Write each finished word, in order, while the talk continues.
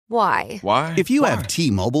Why? Why? If you have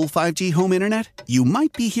T-Mobile 5G home internet, you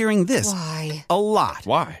might be hearing this Why? a lot.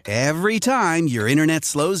 Why? Every time your internet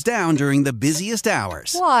slows down during the busiest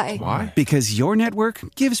hours. Why? Why? Because your network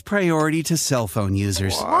gives priority to cell phone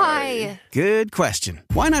users. Why? Good question.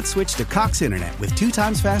 Why not switch to Cox Internet with 2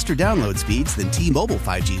 times faster download speeds than T-Mobile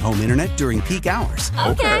 5G home internet during peak hours?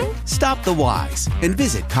 Okay. Stop the whys and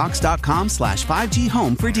visit cox.com/5G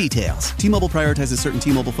home for details. T-Mobile prioritizes certain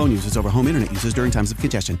T-Mobile phone users over home internet users during times of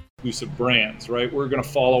congestion. Use of brands, right? We're going to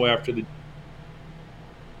follow after the.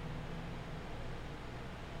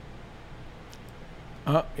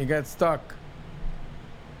 Oh, you got stuck.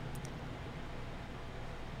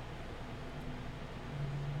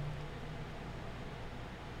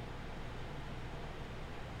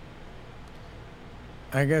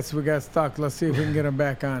 I guess we got stuck. Let's see if we can get him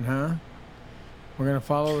back on, huh? We're going to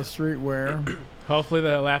follow the streetwear. Hopefully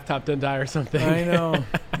the laptop didn't die or something. I know.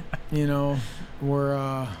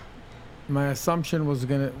 We're my assumption was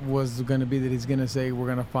gonna be that he's gonna say we're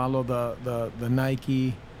gonna follow the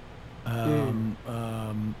Nike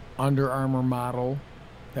Under Armour model.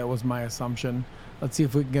 That was my assumption. Let's see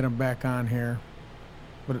if we can get him back on here.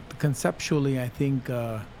 But conceptually, I think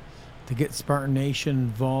to get Spartan Nation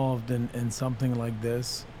involved in something like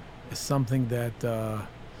this is something that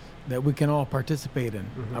we can all participate in.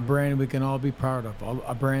 Mm-hmm. A brand we can all be proud of.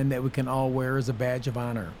 A brand that we can all wear as a badge of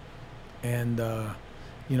honor. And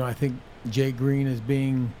I think Jay Green is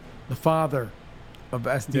being the father of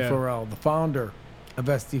SD4L, the founder of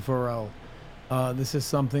SD4L. This is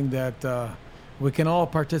something that we can all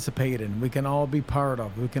participate in. We can all be part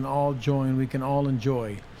of. We can all join. We can all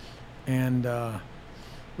enjoy. And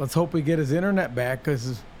let's hope we get his internet back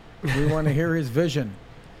because we want to hear his vision.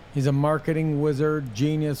 He's a marketing wizard,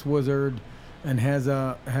 genius wizard, and has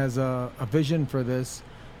a vision for this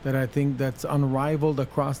that I think that's unrivaled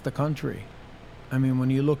across the country. I mean, when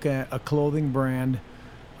you look at a clothing brand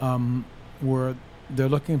where they're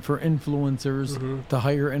looking for influencers, to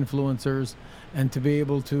hire influencers, and to be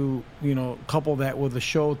able to, couple that with a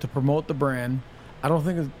show to promote the brand, I don't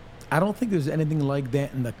think there's anything like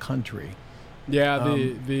that in the country. Yeah,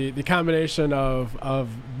 the combination of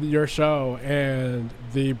your show and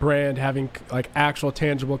the brand having like actual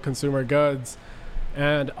tangible consumer goods,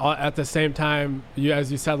 and at the same time,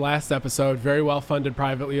 as you said last episode, very well funded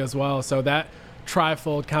privately as well. So that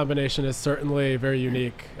trifold combination is certainly very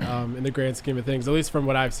unique in the grand scheme of things, at least from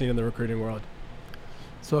what I've seen in the recruiting world.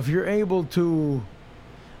 So if you're able to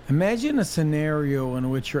imagine a scenario in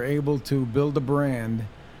which you're able to build a brand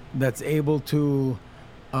that's able to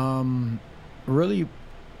really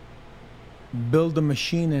build a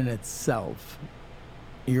machine in itself.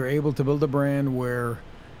 You're able to build a brand where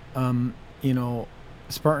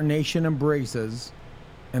Spartan Nation embraces,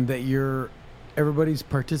 and that everybody's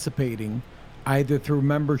participating either through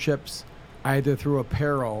memberships, either through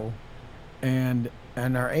apparel, and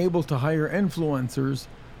are able to hire influencers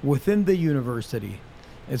within the university.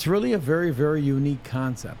 It's really a very, very unique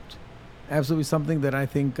concept. Absolutely something that I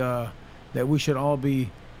think that we should all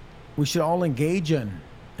engage in,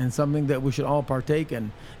 and something that we should all partake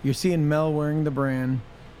in. You're seeing Mel wearing the brand.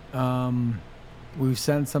 We've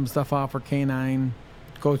sent some stuff off for K9.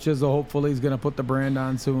 Coach Izzo hopefully is going to put the brand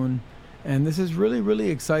on soon. And this is really,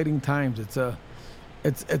 really exciting times. It's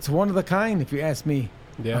one of the kind, if you ask me,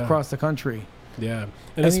 across the country. Yeah.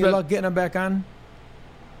 And any luck getting them back on?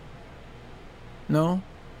 No?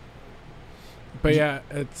 But yeah,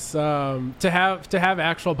 it's to have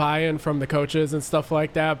actual buy-in from the coaches and stuff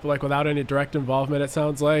like that, but like without any direct involvement, it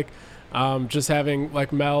sounds like. Just having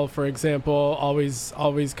like Mel, for example, always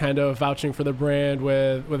kind of vouching for the brand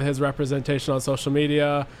with his representation on social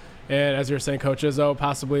media. And as you're saying, Coach Izzo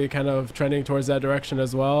possibly kind of trending towards that direction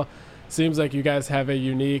as well. Seems like you guys have a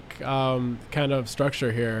unique kind of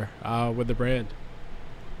structure here with the brand.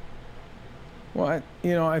 Well,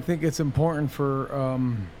 I think it's important for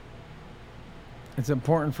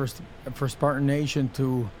Spartan Nation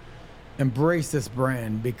to embrace this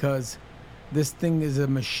brand, because this thing is a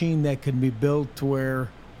machine that can be built to where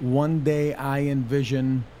one day I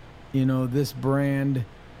envision, this brand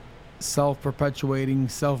self-perpetuating,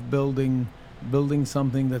 self-building, building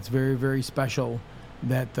something that's very, very special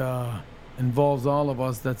that involves all of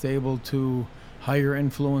us, that's able to hire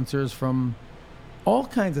influencers from all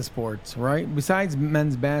kinds of sports, right? Besides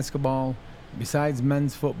men's basketball, besides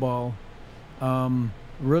men's football,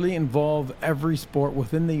 really involve every sport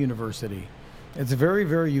within the university. It's very,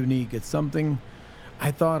 very unique. It's something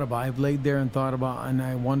I thought about. I've laid there and thought about, and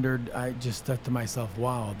I wondered, I just thought to myself,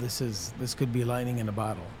 wow, this could be lightning in a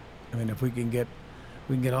bottle. I mean, if we can get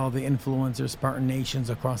all the influencers, Spartan Nations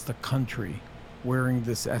across the country wearing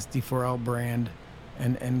this SD4L brand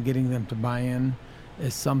and getting them to buy in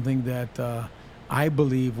is something that I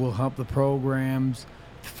believe will help the programs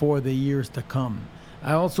for the years to come.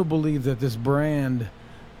 I also believe that this brand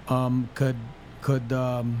could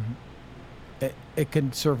it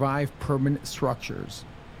can survive permanent structures.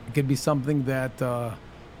 It could be something that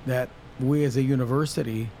that we as a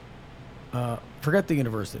university, forget the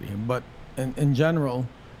university, but in general,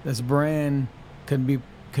 this brand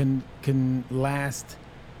can last,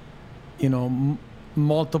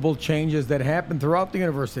 multiple changes that happen throughout the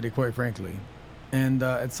university, quite frankly. And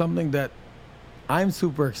it's something that I'm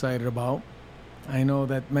super excited about. I know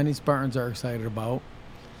that many Spartans are excited about.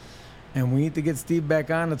 And we need to get Steve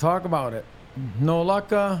back on to talk about it. No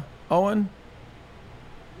luck, Owen?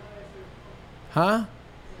 Huh?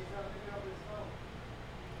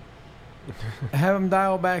 Have him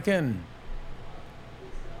dial back in.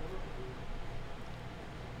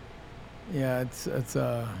 Yeah, it's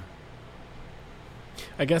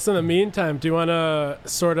I guess in the meantime, do you want to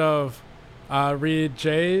sort of read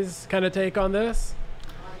Jay's kind of take on this?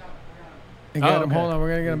 You got him. Okay. Hold on, we're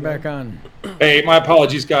gonna get him back on. Hey, my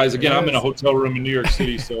apologies, guys. Again, I'm in a hotel room in New York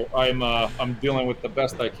City, so I'm dealing with the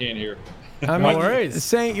best I can here. No worries.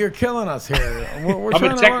 Saint, you're killing us here.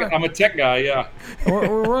 I'm a tech guy, yeah.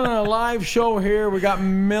 We're running a live show here. We got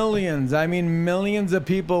millions of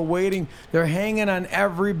people waiting. They're hanging on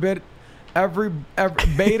every bated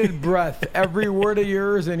breath, every word of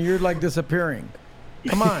yours, and you're like disappearing.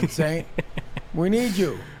 Come on, Saint. We need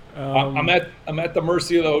you. I'm at the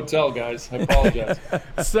mercy of the hotel, guys. I apologize.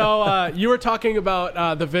 So you were talking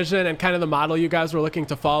about the vision and kind of the model you guys were looking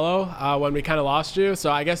to follow when we kind of lost you.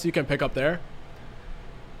 So I guess you can pick up there.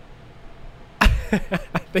 I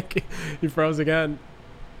think he froze again.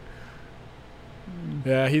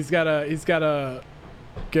 Yeah, he's gotta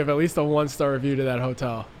give at least a 1-star review to that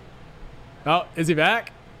hotel. Oh, is he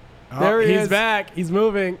back? There he is. He's back. He's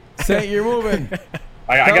moving. Saint, you're moving.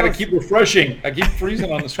 I got to keep refreshing. I keep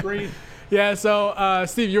freezing on the screen. Yeah. So,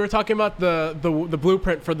 Steve, you were talking about the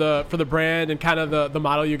blueprint for the brand and kind of the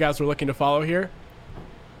model you guys were looking to follow here.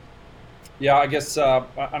 Yeah, I guess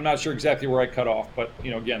I'm not sure exactly where I cut off, but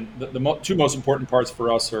again, the two most important parts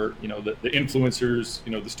for us are the influencers,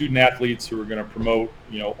 the student athletes who are going to promote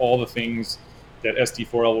all the things that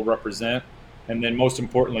SD4L will represent, and then most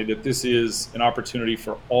importantly that this is an opportunity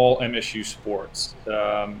for all MSU sports.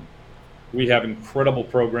 We have incredible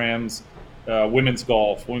programs, women's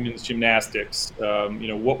golf, women's gymnastics,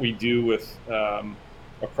 what we do with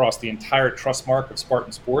across the entire trust mark of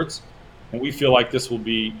Spartan Sports. And we feel like this will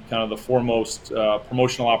be kind of the foremost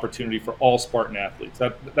promotional opportunity for all Spartan athletes.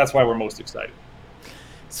 That's why we're most excited.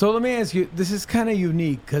 So let me ask you, this is kind of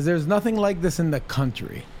unique because there's nothing like this in the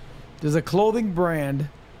country. There's a clothing brand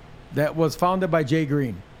that was founded by Jay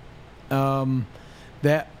Green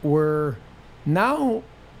that we're now,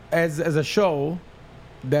 as a show,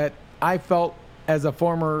 that I felt as a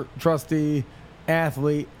former trustee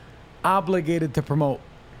athlete obligated to promote,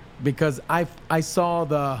 because I saw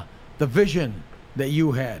the vision that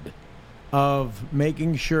you had of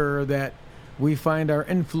making sure that we find our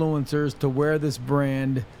influencers to wear this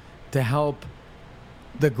brand to help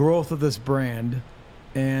the growth of this brand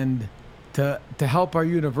and to help our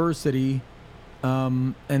university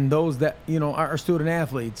and those that our student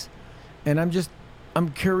athletes. And I'm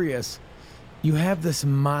curious. You have this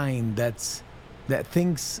mind that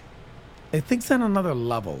thinks on another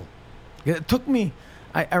level. It took me.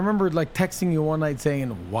 I remember like texting you one night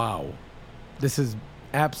saying, "Wow, this is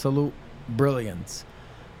absolute brilliance."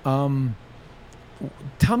 Tell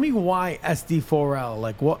me why SD4L.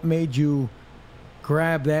 Like, what made you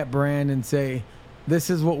grab that brand and say, "This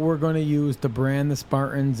is what we're going to use to brand the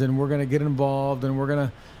Spartans, and we're going to get involved, and we're going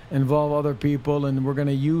to involve other people, and we're going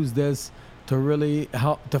to use this to really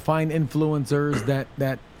help to find influencers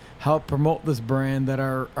that help promote this brand that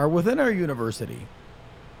are within our university"?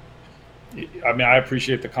 I mean, I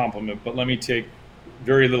appreciate the compliment, but let me take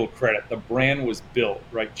very little credit. The brand was built,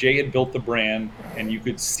 right? Jay had built the brand, and you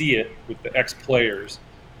could see it with the ex-players,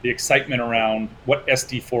 the excitement around what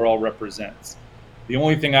SD4L represents. The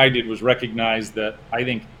only thing I did was recognize that I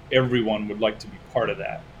think everyone would like to be part of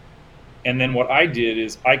that. And then what I did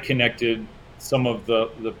is I connected some of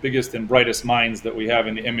the biggest and brightest minds that we have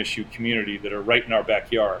in the MSU community that are right in our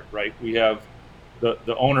backyard, right? We have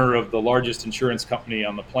the owner of the largest insurance company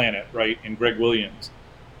on the planet, right, in Greg Williams.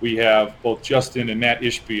 We have both Justin and Matt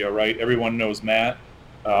Ishbia, right? Everyone knows Matt.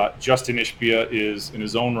 Justin Ishbia is, in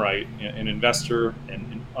his own right, an investor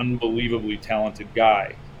and an unbelievably talented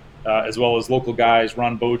guy, as well as local guys,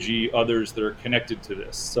 Ron Boji, others that are connected to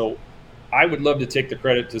this. So I would love to take the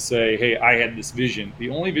credit to say, hey, I had this vision.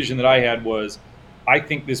 The only vision that I had was I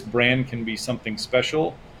think this brand can be something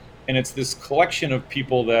special. And it's this collection of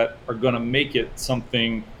people that are going to make it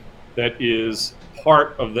something that is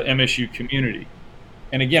part of the MSU community.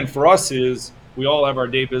 And again, for us is we all have our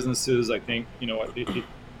day businesses. I think,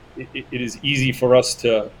 it is easy for us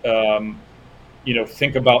to,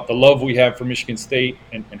 think about the love we have for Michigan State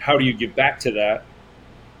and how do you give back to that.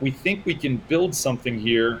 We think we can build something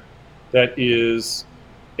here that is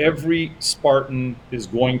every Spartan is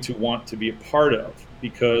going to want to be a part of,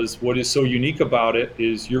 because what is so unique about it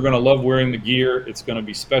is you're going to love wearing the gear. It's going to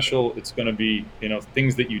be special. It's going to be,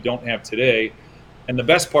 things that you don't have today. And the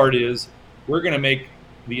best part is we're going to make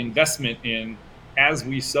the investment in as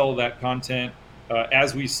we sell that content,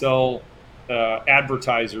 as we sell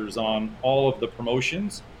advertisers on all of the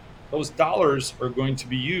promotions, those dollars are going to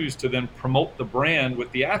be used to then promote the brand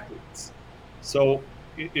with the athletes. So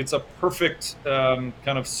it's a perfect kind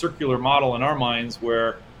of circular model in our minds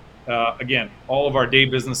where, again, all of our day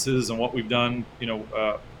businesses and what we've done,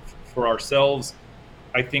 for ourselves,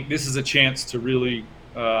 I think this is a chance to really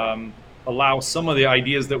allow some of the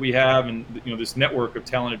ideas that we have and, this network of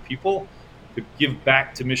talented people to give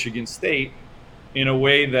back to Michigan State in a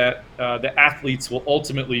way that the athletes will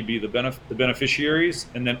ultimately be the beneficiaries,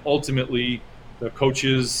 and then ultimately the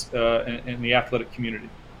coaches and the athletic community.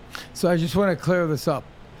 So I just want to clear this up.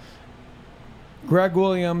 Greg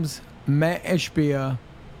Williams, Matt Ishbia,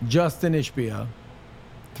 Justin Ishbia,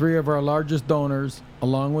 3 of our largest donors,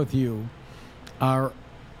 along with you, are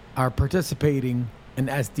participating in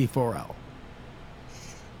SD4L.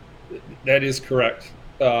 That is correct.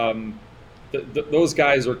 Those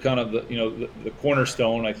guys are kind of the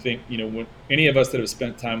cornerstone. I think when any of us that have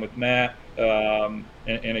spent time with Matt, and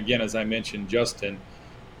again, as I mentioned, Justin,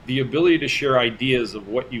 the ability to share ideas of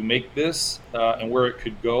what you make this and where it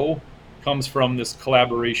could go comes from this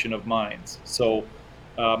collaboration of minds. So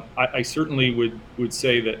I certainly would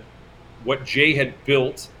say that what Jay had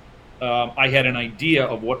built, I had an idea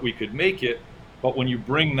of what we could make it, but when you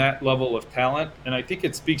bring that level of talent, and I think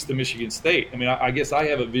it speaks to Michigan State. I mean, I guess I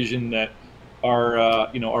have a vision that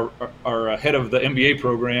our head of the MBA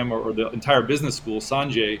program or the entire business school,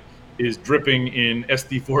 Sanjay, is dripping in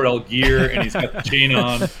SD4L gear and he's got the chain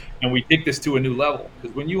on, and we take this to a new level.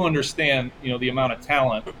 Because when you understand, the amount of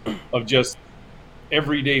talent of just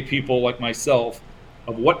everyday people like myself,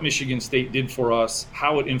 of what Michigan State did for us,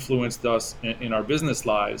 how it influenced us in our business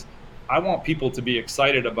lives, I want people to be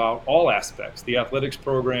excited about all aspects, the athletics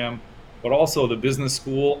program, but also the business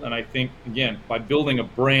school. And I think, again, by building a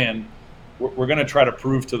brand, we're going to try to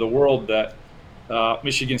prove to the world that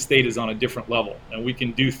Michigan State is on a different level, and we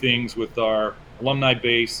can do things with our alumni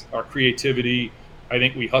base, our creativity. I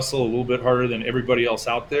think we hustle a little bit harder than everybody else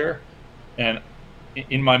out there. And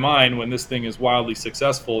in my mind, when this thing is wildly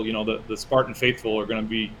successful, the Spartan faithful are going to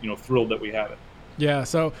be, thrilled that we have it. Yeah.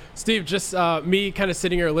 So Steve, just me kind of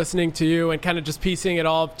sitting here listening to you and kind of just piecing it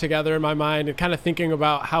all together in my mind and kind of thinking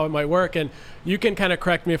about how it might work. And you can kind of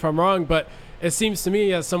correct me if I'm wrong, but it seems to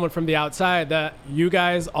me as someone from the outside that you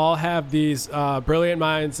guys all have these brilliant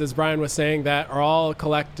minds, as Brian was saying, that are all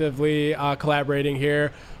collectively collaborating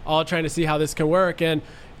here, all trying to see how this can work. And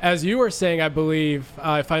as you were saying, I believe,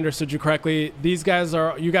 if I understood you correctly, you guys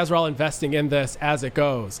are all investing in this as it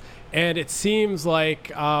goes. And it seems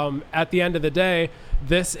like at the end of the day,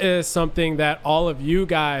 this is something that all of you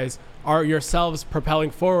guys are yourselves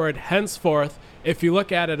propelling forward. Henceforth, if you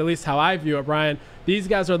look at it, at least how I view it, Brian, these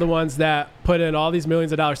guys are the ones that put in all these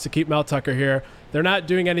millions of dollars to keep Mel Tucker here. They're not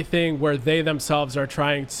doing anything where they themselves are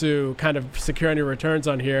trying to kind of secure any returns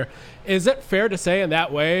on here. Is it fair to say in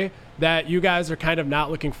that way that you guys are kind of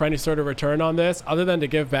not looking for any sort of return on this other than to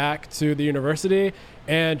give back to the university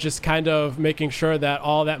and just kind of making sure that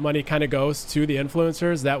all that money kind of goes to the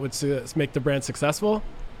influencers that would make the brand successwell?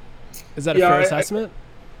 Is that a fair assessment?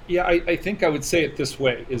 I think I would say it this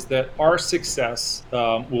way, is that our success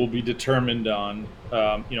will be determined on,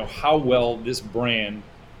 how well this brand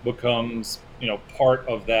becomes, part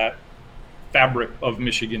of that fabric of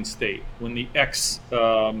Michigan State. When the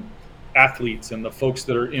athletes and the folks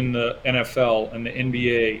that are in the NFL and the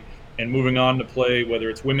NBA and moving on to play, whether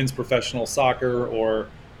it's women's professional soccer or,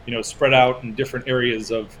 spread out in different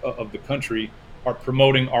areas of the country, are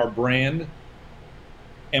promoting our brand.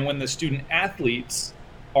 And when the student athletes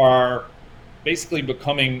are basically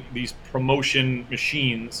becoming these promotion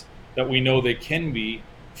machines that we know they can be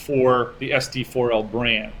for the SD4L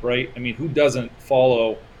brand, right? I mean, who doesn't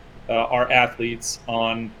follow our athletes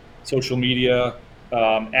on social media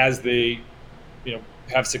as they,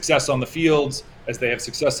 have success on the fields, as they have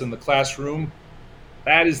success in the classroom?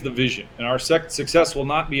 That is the vision. And our success will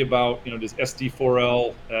not be about, does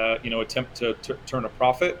SD4L, attempt to turn a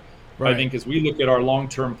profit. I think as we look at our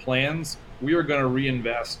long-term plans, we are going to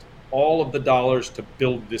reinvest all of the dollars to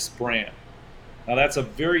build this brand. Now, that's a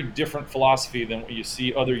very different philosophy than what you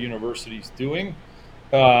see other universities doing.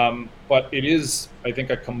 But it is, I think,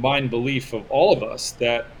 a combined belief of all of us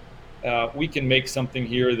that we can make something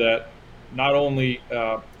here that not only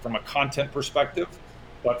from a content perspective,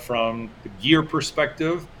 but from the gear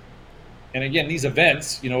perspective. And again, these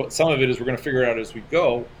events, some of it is we're going to figure out as we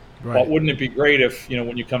go. Right. But wouldn't it be great if,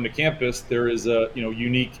 when you come to campus, there is a,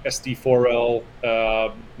 unique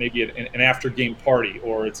SD4L, maybe an after game party,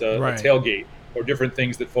 or it's a tailgate, or different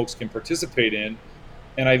things that folks can participate in.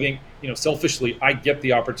 And I think, selfishly, I get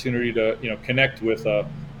the opportunity to, connect with a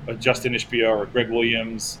Justin Ishbia or Greg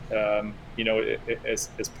Williams,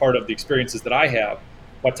 as part of the experiences that I have.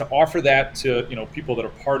 But to offer that to, people that are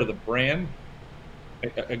part of the brand,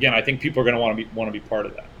 again, I think people are going to want to be part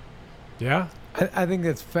of that. Yeah. I think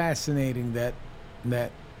it's fascinating that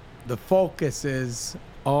the focus is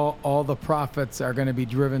all the profits are going to be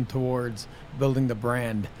driven towards building the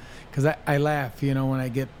brand. Because I laugh, when I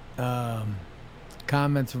get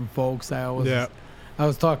comments from folks. I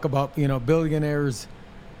always talk about, billionaires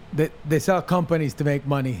that they sell companies to make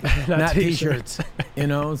money, not T-shirts.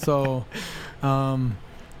 So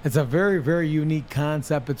it's a very, very unique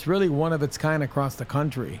concept. It's really one of its kind across the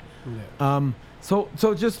country. Yeah.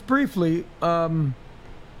 So just briefly, how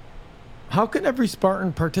can every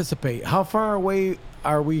Spartan participate? How far away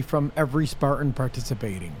are we from every Spartan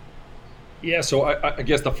participating? Yeah, so I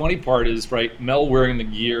guess the funny part is, right, Mel wearing the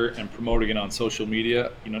gear and promoting it on social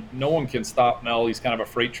media, no one can stop Mel. He's kind of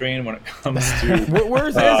a freight train when it comes to...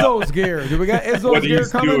 Where's Izzo's gear? Do we got Izzo's gear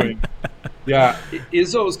coming? Doing. Yeah,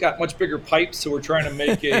 Izzo's got much bigger pipes, so we're trying to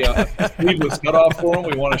make a sleeveless cutoff for him.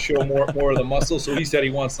 We want to show more of the muscle, so he said he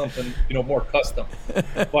wants something, more custom.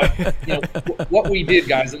 But, what we did,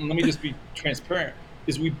 guys, and let me just be transparent,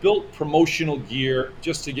 is we built promotional gear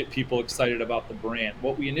just to get people excited about the brand.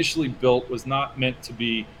 What we initially built was not meant to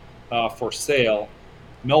be for sale.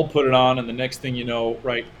 Mel put it on, and the next thing you know,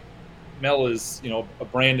 right, Mel is, a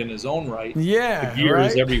brand in his own right. Yeah, the gear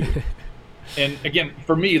is everywhere. And again,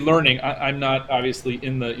 for me, learning, I'm not obviously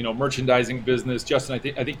in the merchandising business. Justin,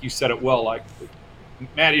 I think you said it well. Like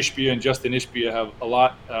Matt Ishbia and Justin Ishbia have a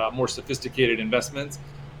lot more sophisticated investments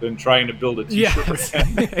than trying to build a T-shirt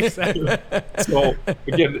brand. Exactly. So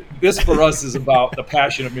again, this for us is about the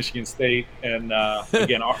passion of Michigan State, and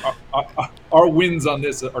again, our wins on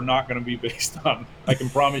this are not going to be based on, I can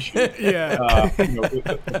promise you,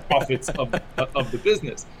 the profits of the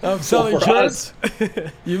business. Of selling shirts.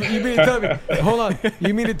 You mean to tell me? Hold on.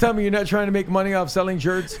 You mean to tell me you're not trying to make money off selling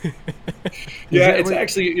shirts? Yeah, it's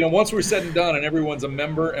actually, once we're said and done and everyone's a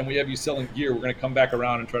member and we have you selling gear, we're going to come back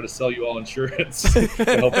around and try to sell you all insurance to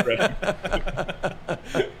help ready.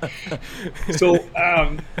 So,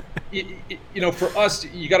 for us,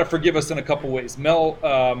 you got to forgive us in a couple ways. Mel,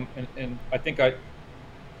 and I think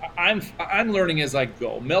I'm learning as I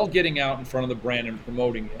go. Mel getting out in front of the brand and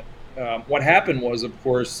promoting it. What happened was, of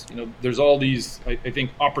course, there's all these, I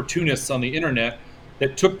think, opportunists on the internet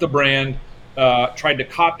that took the brand, tried to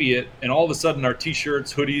copy it, and all of a sudden our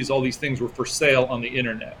T-shirts, hoodies, all these things were for sale on the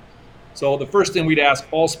internet. So the first thing we'd ask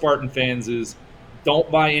all Spartan fans is,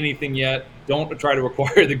 don't buy anything yet. Don't try to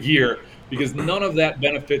acquire the gear, because none of that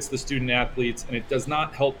benefits the student athletes, and it does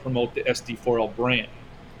not help promote the SD4L brand.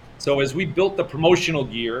 So as we built the promotional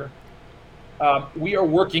gear, we are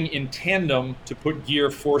working in tandem to put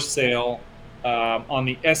gear for sale on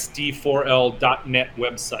the SD4L.net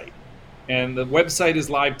website. And the website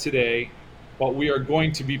is live today, but we are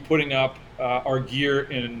going to be putting up our gear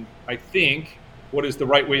in, I think, what is the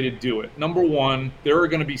right way to do it. Number one, there are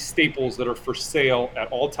going to be staples that are for sale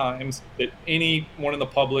at all times that anyone in the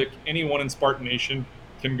public, anyone in Spartan Nation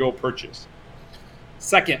can go purchase.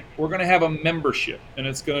 Second, we're going to have a membership, and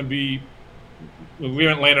it's going to be, we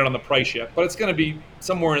haven't landed on the price yet, but it's going to be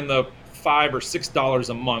somewhere in the $5 or $6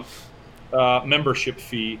 a month membership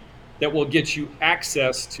fee that will get you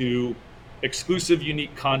access to exclusive,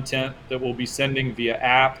 unique content that we'll be sending via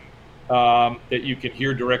app, that you can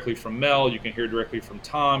hear directly from Mel, you can hear directly from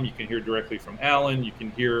Tom, you can hear directly from Alan, you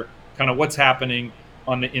can hear kind of what's happening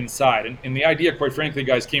on the inside. And the idea, quite frankly,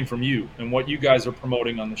 guys, came from you and what you guys are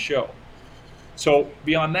promoting on the show. So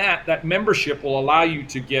beyond that membership will allow you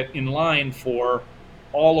to get in line for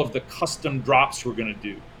all of the custom drops we're going to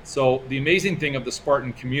do. So the amazing thing of the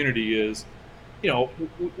Spartan community is,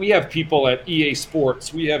 we have people at EA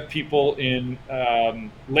Sports, we have people in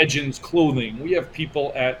Legends Clothing, we have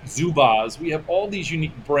people at Zubaz, we have all these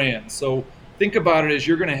unique brands. So think about it as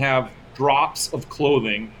you're going to have drops of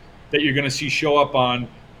clothing that you're going to see show up on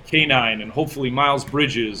K9 and hopefully Miles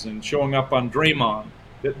Bridges and showing up on Draymond.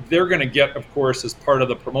 that they're going to get, of course, as part of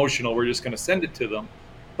the promotional. We're just going to send it to them.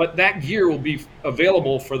 But that gear will be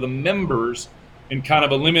available for the members in kind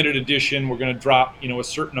of a limited edition. We're going to drop, a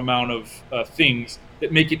certain amount of things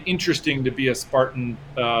that make it interesting to be a Spartan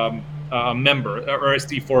member or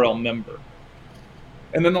SD4L member.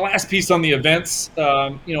 And then the last piece on the events,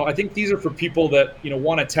 I think these are for people that,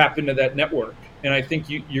 want to tap into that network. And I think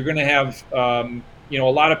you're going to have, a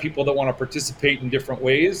lot of people that want to participate in different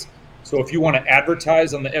ways. So if you want to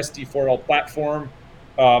advertise on the SD4L platform,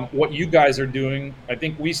 what you guys are doing, I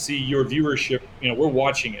think we see your viewership, we're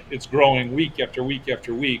watching it. It's growing week after week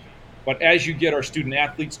after week. But as you get our student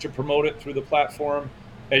athletes to promote it through the platform,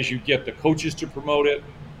 as you get the coaches to promote it,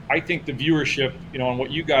 I think the viewership, on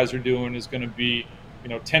what you guys are doing is going to be,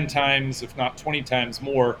 10 times, if not 20 times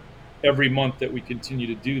more every month that we continue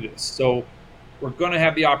to do this. So we're going to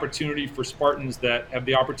have the opportunity for Spartans that have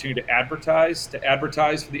the opportunity to advertise for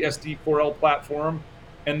the SD4L platform.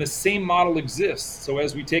 And the same model exists. So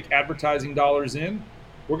as we take advertising dollars in,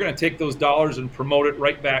 we're going to take those dollars and promote it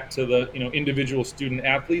right back to the individual student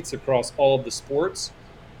athletes across all of the sports.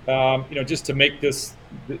 Just to make this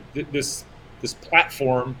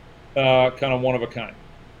platform kind of one of a kind.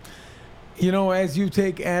 As you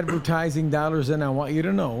take advertising dollars in, I want you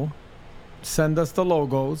to know, send us the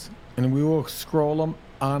logos, and we will scroll them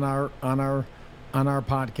on our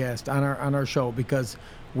podcast, on our show, because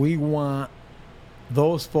we want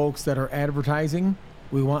those folks that are advertising,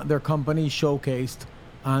 we want their company showcased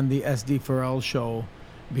on the SD4L show,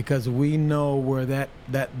 because we know where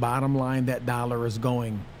that bottom line, that dollar is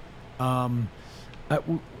going.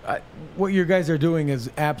 What you guys are doing is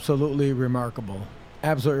absolutely remarkable.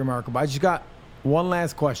 Absolutely remarkable. I just got one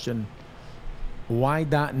last question. Why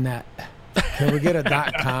 .net? Can we get a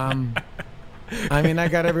 .com? I mean, I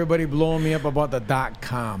got everybody blowing me up about the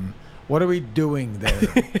 .com. What are we doing there?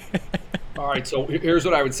 All right, so here's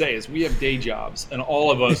what I would say is we have day jobs, and all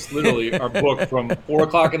of us literally are booked from 4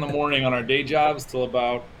 o'clock in the morning on our day jobs till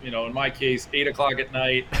about, in my case, 8 o'clock at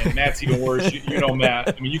night, and Matt's even worse.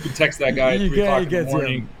 Matt. I mean, you can text that guy at 3 o'clock in the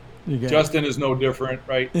morning. Justin is no different,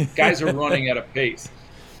 right? Guys are running at a pace.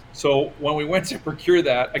 So when we went to procure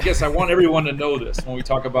that, I guess I want everyone to know this when we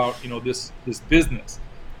talk about, this business.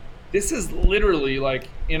 This is literally like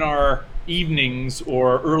in our evenings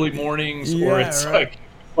or early mornings, or it's like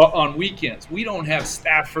on weekends. We don't have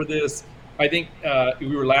staff for this. I think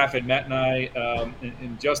we were laughing, Matt and I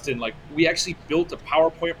and Justin, like we actually built a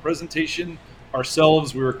PowerPoint presentation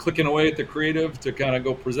ourselves. We were clicking away at the creative to kind of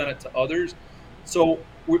go present it to others. So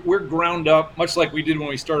we're ground up, much like we did when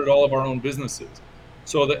we started all of our own businesses.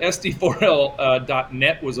 So the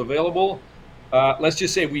SD4L.net was available. Let's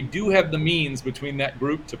just say we do have the means between that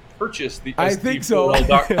group to purchase the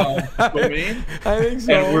SD4L.com domain. I think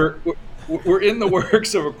so. And we're in the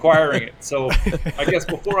works of acquiring it. So I guess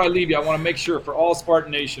before I leave you, I want to make sure for all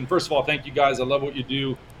Spartan Nation, first of all, thank you guys. I love what you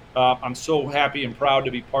do. I'm so happy and proud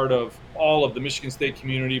to be part of all of the Michigan State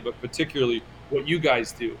community, but particularly what you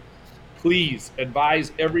guys do. Please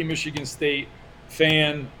advise every Michigan State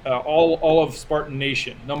fan, all of Spartan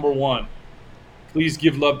Nation. Number one, please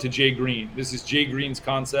give love to Jay Green. This is Jay Green's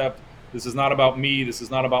concept. This is not about me. This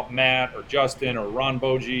is not about Matt or Justin or Ron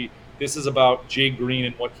Bogie. This is about Jay Green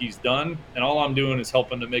and what he's done. And all I'm doing is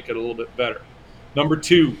helping to make it a little bit better. Number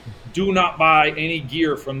two, do not buy any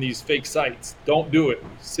gear from these fake sites. Don't do it.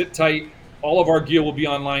 Sit tight. All of our gear will be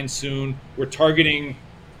online soon. We're targeting,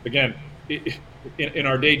 again, in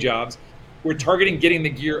our day jobs, we're targeting getting the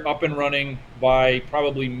gear up and running by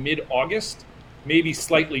probably mid-August, maybe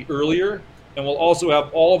slightly earlier. And we'll also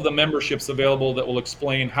have all of the memberships available that will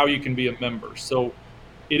explain how you can be a member. So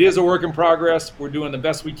it is a work in progress. We're doing the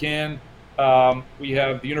best we can. We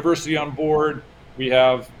have the university on board. We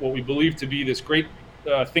have what we believe to be this great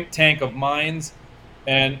think tank of minds.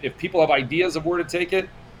 And if people have ideas of where to take it,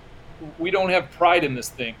 we don't have pride in this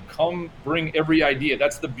thing. Come bring every idea.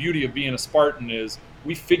 That's the beauty of being a Spartan, is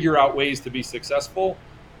we figure out ways to be successful.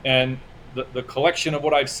 And the collection of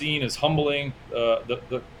what I've seen is humbling.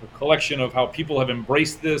 The collection of how people have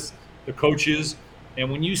embraced this, the coaches. And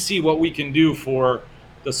when you see what we can do for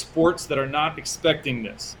the sports that are not expecting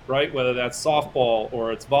this, right? Whether that's softball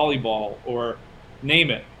or it's volleyball or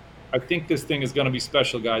name it. I think this thing is going to be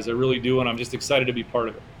special, guys. I really do. And I'm just excited to be part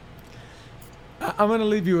of it. I'm going to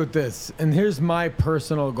leave you with this. And here's my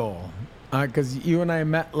personal goal. Because you and I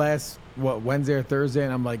met last, Wednesday or Thursday.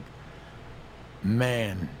 And I'm like,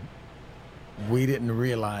 man, we didn't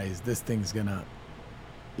realize this thing's going to,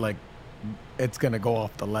 it's going to go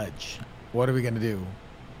off the ledge. What are we going to do?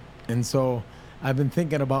 And so I've been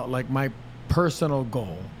thinking about my personal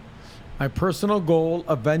goal. My personal goal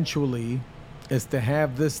eventually is to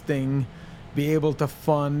have this thing be able to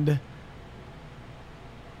fund,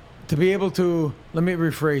 to be able to, let me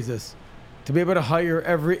rephrase this, to be able to hire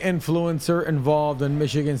every influencer involved in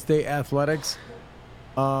Michigan State athletics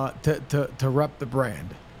to rep the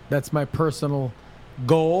brand. That's my personal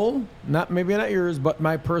goal, maybe not yours, but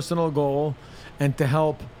my personal goal, and to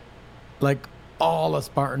help like all of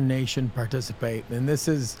Spartan Nation participate. And this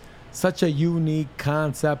is such a unique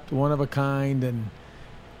concept, one of a kind, and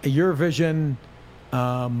your vision,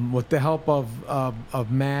 with the help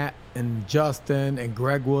of Matt and Justin and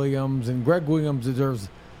Greg Williams. And Greg Williams deserves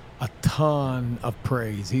a ton of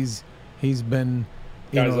praise. He's been,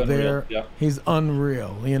 there. Yeah. He's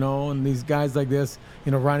unreal, and these guys like this,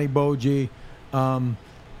 Ronnie Boji,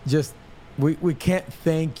 just we can't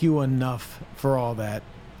thank you enough for all that.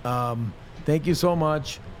 Thank you so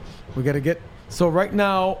much. We got to get. So right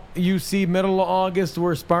now, you see middle of August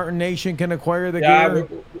where Spartan Nation can acquire the gear?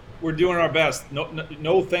 We're doing our best.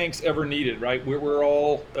 No thanks ever needed, right? We're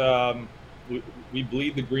all, we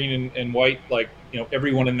bleed the green and white like,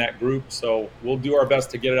 everyone in that group. So we'll do our best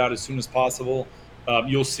to get it out as soon as possible.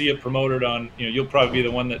 You'll see it promoted on, you'll probably be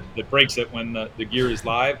the one that breaks it when the gear is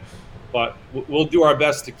live. But we'll do our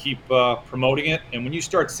best to keep promoting it. And when you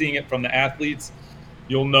start seeing it from the athletes,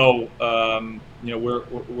 you'll know,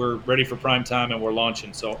 we're ready for prime time and we're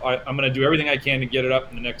launching. So I'm going to do everything I can to get it up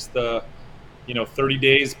in the next, 30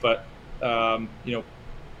 days. But,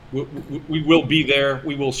 we will be there.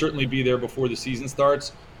 We will certainly be there before the season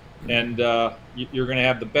starts. And you're going to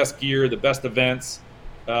have the best gear, the best events.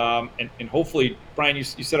 And hopefully, Brian, you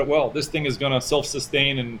said it well. This thing is going to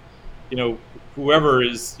self-sustain, and whoever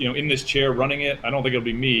is in this chair running it, I don't think it'll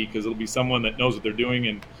be me, because it'll be someone that knows what they're doing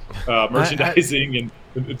and merchandising and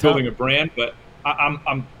building a brand. But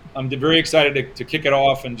I'm very excited to kick it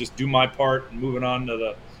off and just do my part and moving on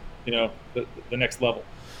to the next level.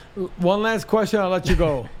 One last question, I'll let you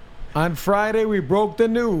go. On Friday, we broke the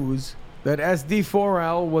news that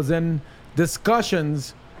SD4L was in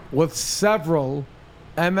discussions with several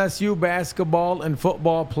MSU basketball and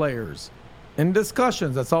football players. In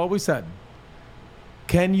discussions, that's all we said.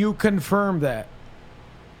 Can you confirm that?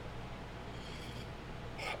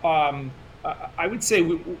 I would say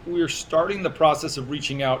we're starting the process of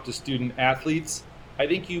reaching out to student athletes. I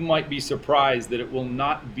think you might be surprised that it will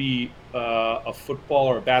not be a football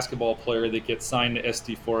or a basketball player that gets signed to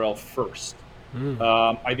SD4L first.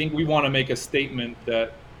 I think we want to make a statement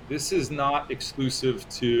that this is not exclusive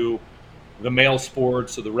to the male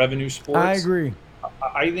sports or the revenue sports. I agree.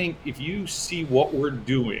 I think if you see what we're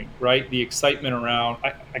doing, right, the excitement around,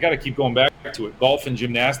 I got to keep going back to it, golf and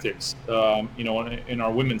gymnastics, in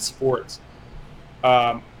our women's sports.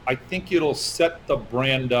 I think it'll set the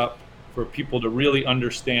brand up for people to really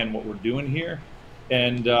understand what we're doing here.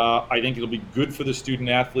 And I think it'll be good for the student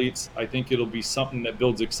athletes. I think it'll be something that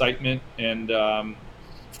builds excitement. And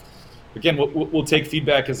again, we'll take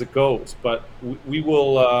feedback as it goes, but we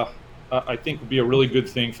will, I think, will be a really good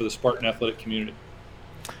thing for the Spartan athletic community.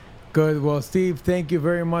 Good. Well, Steve, thank you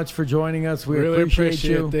very much for joining us. We really appreciate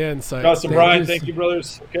you. The insight. Awesome, Brian. Thank you,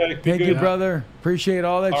 brothers. Okay. Thank you, brother. Appreciate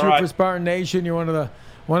all that you do for Spartan Nation. You're one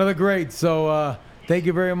of the greats. So thank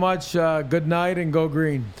you very much. Good night and go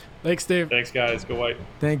green. Thanks, Steve. Thanks, guys. Go white.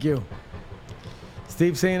 Thank you.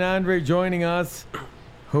 Steve St. Andre joining us,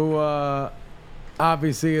 who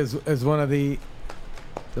obviously is one of the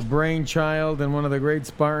brainchild and one of the great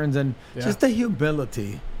Spartans, and just the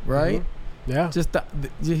humility, right? Mm-hmm. Yeah. Just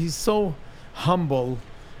he's so humble.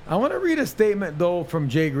 I want to read a statement, though, from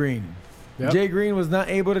Jay Green. Yep. Jay Green was not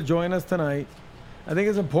able to join us tonight. I think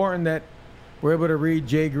it's important that we're able to read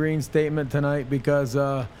Jay Green's statement tonight because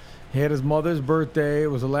he had his mother's birthday. It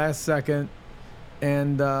was the last second.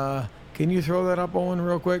 And can you throw that up, Owen,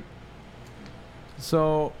 real quick?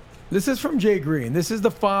 So this is from Jay Green. This is the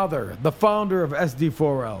founder of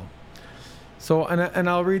SD4L. So, and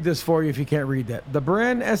I'll read this for you if you can't read that. The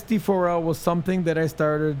brand SD4L was something that I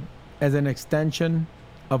started as an extension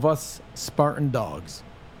of us Spartan dogs.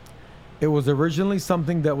 It was originally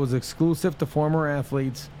something that was exclusive to former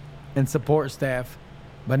athletes and support staff,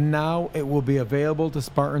 but now it will be available to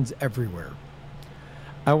Spartans everywhere.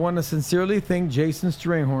 I want to sincerely thank Jason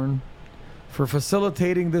Strayhorn for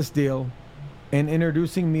facilitating this deal and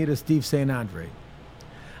introducing me to Steve St. Andre.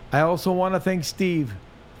 I also want to thank Steve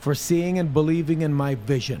for seeing and believing in my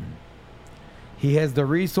vision. He has the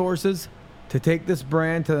resources to take this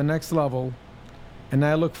brand to the next level, and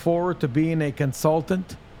I look forward to being a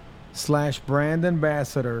consultant / brand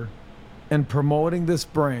ambassador and promoting this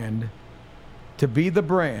brand to be the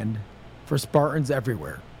brand for Spartans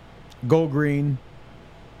everywhere. Go Green,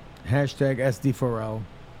 # SD4L.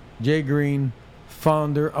 Jay Green,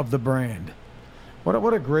 founder of the brand.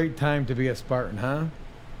 What a great time to be a Spartan, huh?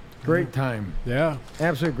 Great time. Yeah.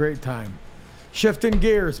 Absolute great time. Shifting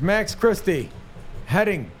gears, Max Christie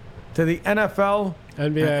heading to the NFL.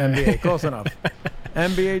 NBA, close enough.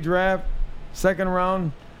 NBA draft, second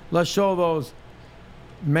round. Let's show those.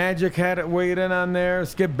 Magic had it weighed in on there.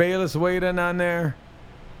 Skip Bayless weighed in on there.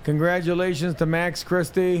 Congratulations to Max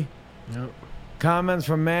Christie. Yep. Comments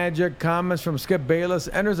from Magic, comments from Skip Bayless.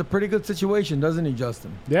 Enters a pretty good situation, doesn't he,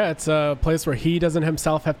 Justin? Yeah, it's a place where he doesn't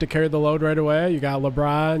himself have to carry the load right away. You got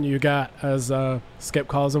LeBron, you got, as Skip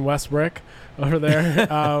calls him, Westbrook over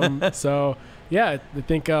there. So, yeah, I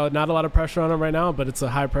think not a lot of pressure on him right now, but it's a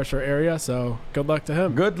high-pressure area, so good luck to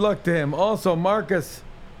him. Good luck to him. Also, Marcus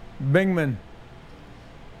Bingman.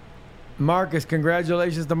 Marcus,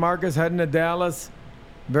 congratulations to Marcus heading to Dallas.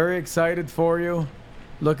 Very excited for you.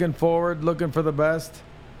 Looking forward, looking for the best.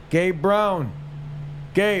 Gabe Brown.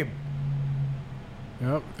 Gabe.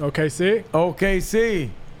 Yep. OKC.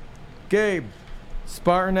 OKC. Gabe.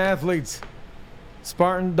 Spartan athletes.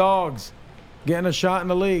 Spartan dogs. Getting a shot in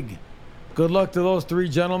the league. Good luck to those three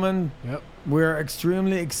gentlemen. Yep. We're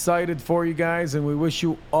extremely excited for you guys, and we wish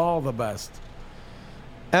you all the best.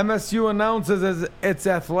 MSU announces its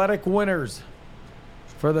athletic winners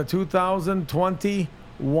for the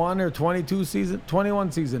 2021 or 22 season,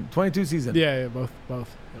 21 season, 22 season. Yeah, both. Yep.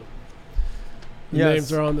 Yes.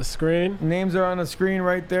 Names are on the screen. Names are on the screen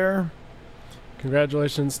right there.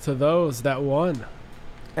 Congratulations to those that won.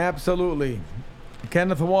 Absolutely.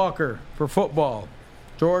 Kenneth Walker for football.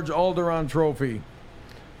 George Alderon Trophy.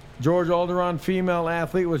 George Alderon female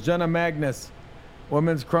athlete was Jenna Magnus.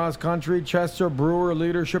 Women's cross country, Chester Brewer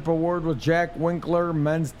Leadership Award with Jack Winkler,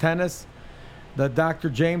 men's tennis. The Dr.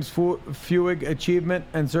 James Fewig Achievement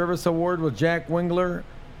and Service Award with Jack Winkler,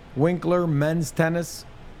 men's tennis.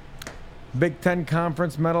 Big Ten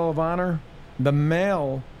Conference Medal of Honor. The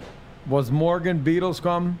male was Morgan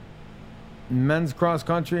Beadlescomb, men's cross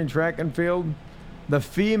country and track and field. The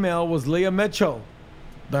female was Leah Mitchell.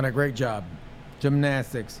 Done a great job.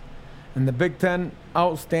 Gymnastics. And the Big Ten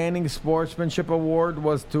Outstanding Sportsmanship Award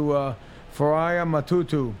was to Faraya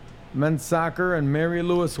Matutu, men's soccer, and Mary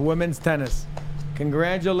Lewis, women's tennis.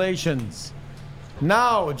 Congratulations.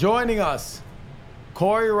 Now, joining us,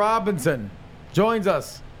 Corey Robinson joins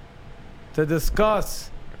us to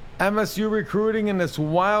discuss MSU recruiting in this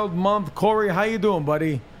wild month. Corey, how you doing,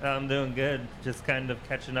 buddy? I'm doing good. Just kind of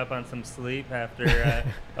catching up on some sleep after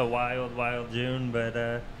a wild June, but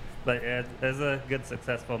yeah, it was a good,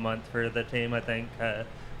 successful month for the team. I think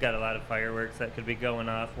got a lot of fireworks that could be going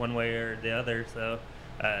off one way or the other. So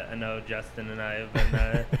I know Justin and I have been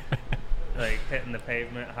like hitting the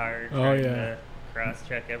pavement hard, trying to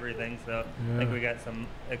cross-check everything. So I think we got some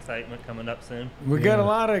excitement coming up soon. We got a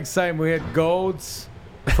lot of excitement. We had goats,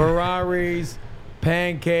 Ferraris,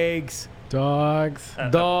 pancakes, dogs.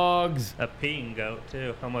 A peeing goat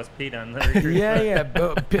too. Almost peed on the Yeah.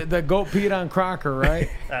 The goat peed on Crocker, right?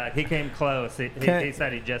 He came close. He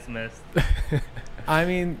said he just missed. I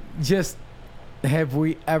mean, just have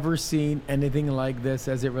we ever seen anything like this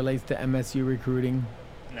as it relates to MSU recruiting?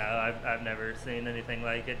 No, I've never seen anything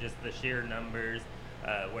like it. Just the sheer numbers,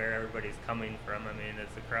 where everybody's coming from. I mean,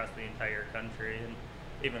 it's across the entire country, and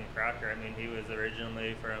even Crocker. I mean, he was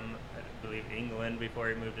originally from, I believe, England before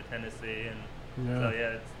he moved to Tennessee, and so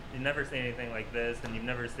you've never seen anything like this, and you've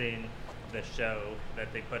never seen the show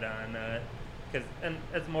that they put on. And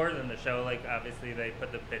it's more than the show. Like, obviously, they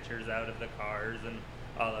put the pictures out of the cars and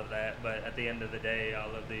all of that, but at the end of the day,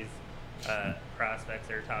 all of these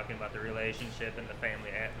prospects are talking about the relationship and the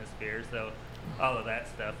family atmosphere. So all of that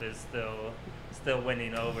stuff is still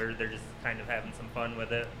winning over. They're just kind of having some fun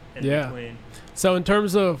with it in between. So in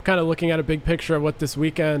terms of kind of looking at a big picture of what this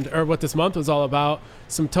weekend or what this month was all about,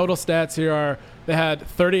 some total stats here are they had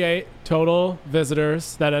 38 total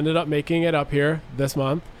visitors that ended up making it up here this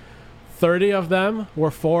month. 30 of them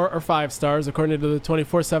were 4 or 5 stars according to the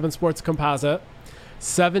 24/7 Sports Composite.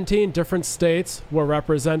 17 different states were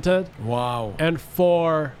represented. Wow. And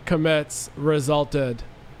 4 commits resulted.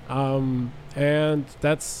 And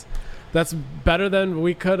that's better than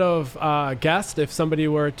we could have guessed if somebody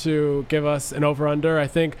were to give us an over-under. I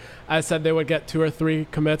think I said they would get 2 or 3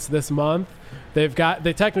 commits this month. They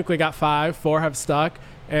technically got 5. 4 have stuck.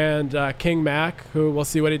 And King Mac, who we'll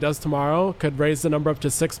see what he does tomorrow, could raise the number up to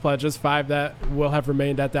 6 pledges, 5 that will have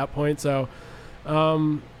remained at that point. So,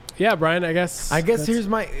 yeah, Brian, I guess here's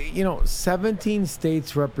my, 17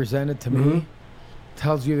 states represented to me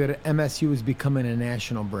tells you that MSU is becoming a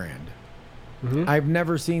national brand. Mm-hmm. I've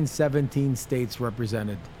never seen 17 states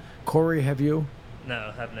represented. Corey, have you?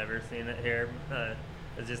 No, I've never seen it here.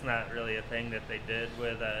 It's just not really a thing that they did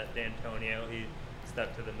with D'Antonio. He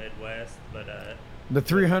stuck to the Midwest, but The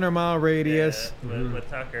 300-mile radius. Yeah, with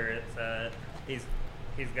Tucker, it's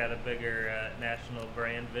he's got a bigger national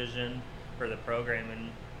brand vision for the program, and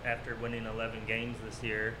after winning 11 games this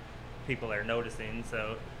year, people are noticing.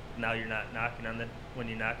 So now you're not knocking on when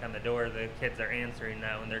you knock on the door, the kids are answering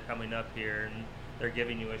now, and they're coming up here and they're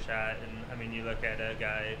giving you a shot. And I mean, you look at a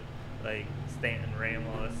guy like Stanton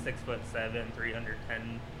Ramel, 6'7",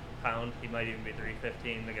 310 pound. He might even be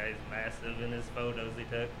 315. The guy's massive in his photos he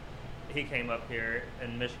took. He came up here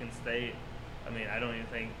in Michigan State. I mean, I don't even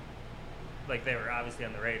think, like, they were obviously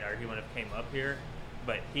on the radar. He wouldn't have came up here,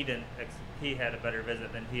 but he didn't. He had a better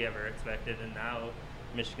visit than he ever expected, and now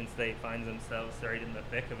Michigan State finds themselves right in the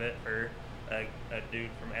thick of it for a dude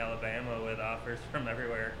from Alabama with offers from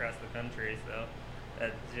everywhere across the country. So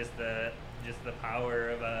just the power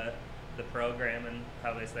of the program, and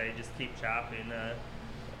how they say just keep chopping.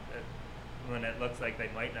 When it looks like they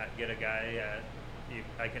might not get a guy,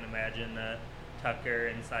 I can imagine Tucker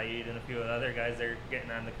and Saeed and a few of the other guys are getting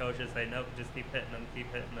on the coaches, say nope, just keep hitting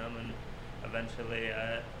them, and eventually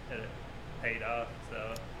it paid off. So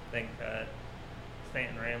I think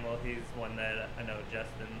Stanton Ramel, he's one that I know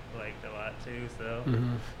Justin liked a lot too.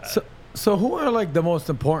 So, so who are like the most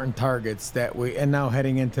important targets that and now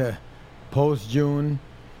heading into post June?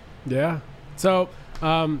 Yeah. So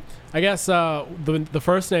I guess the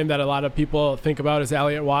first name that a lot of people think about is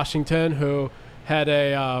Elliot Washington, who had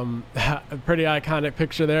a pretty iconic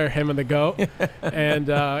picture there, him and the GOAT.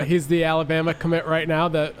 And he's the Alabama commit right now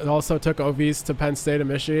that also took OVs to Penn State and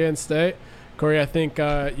Michigan State. Corey, I think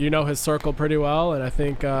you know his circle pretty well, and I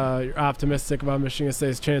think you're optimistic about Michigan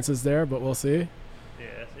State's chances there, but we'll see.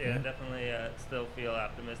 Yeah, definitely still feel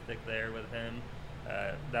optimistic there with him.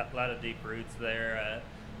 A lot of deep roots there.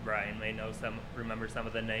 Brian may remember some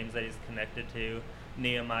of the names that he's connected to.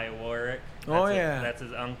 Nehemiah Warwick. That's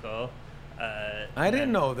his uncle. I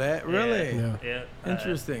didn't know that. Really? Yeah.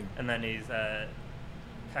 Interesting. And then he's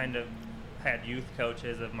kind of had youth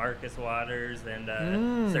coaches of Marcus Waters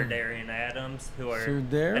and Sir Darian Adams, who are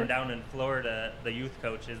and down in Florida, the youth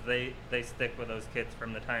coaches, they stick with those kids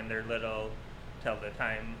from the time they're little till the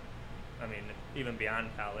time, I mean, even beyond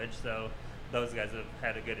college. So those guys have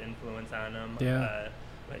had a good influence on him.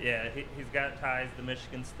 But yeah, he's got ties to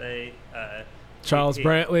Michigan State. Charles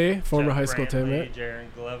Brantley, former high school teammate. Jaron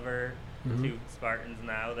Glover, two Spartans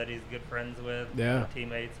now that he's good friends with. Yeah.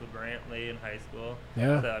 Teammates with Brantley in high school.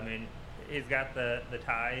 Yeah. So, I mean, he's got the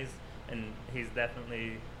ties, and he's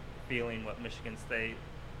definitely feeling what Michigan State,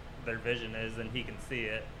 their vision is, and he can see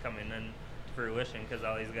it coming in to fruition, because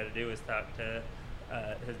all he's got to do is talk to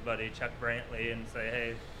his buddy Chuck Brantley and say,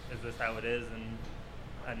 hey, is this how it is? And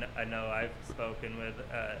I know I've spoken with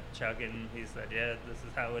Chuck, and he said, yeah, this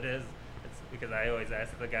is how it is. It's because I always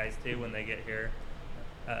ask the guys too when they get here,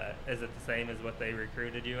 is it the same as what they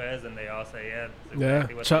recruited you as? And they all say, yeah, that's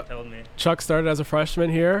exactly what they told me. Chuck started as a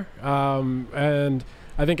freshman here, and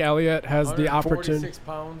I think Elliot has the opportunity. 46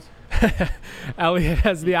 pounds. Elliot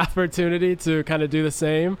has the opportunity to kind of do the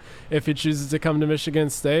same if he chooses to come to Michigan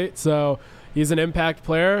State. So he's an impact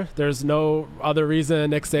player. There's no other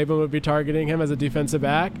reason Nick Saban would be targeting him as a defensive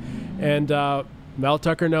back. And Mel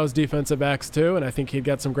Tucker knows defensive backs too, and I think he'd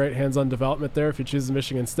get some great hands-on development there if he chooses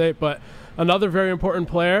Michigan State. But another very important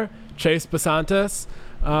player, Chase Basantis.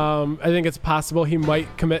 I think it's possible he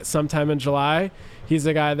might commit sometime in July. He's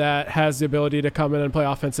a guy that has the ability to come in and play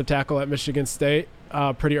offensive tackle at Michigan State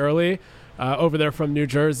pretty early. Over there from New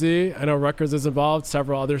Jersey, I know Rutgers is involved.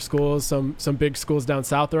 Several other schools, some big schools down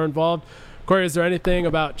south are involved. Corey, is there anything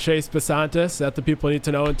about Chase Basantis that the people need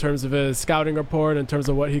to know in terms of his scouting report, in terms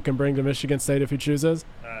of what he can bring to Michigan State if he chooses?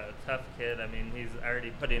 Tough kid. I mean, he's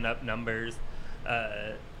already putting up numbers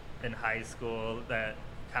in high school that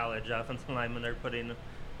college offensive linemen are putting.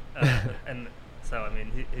 And so, I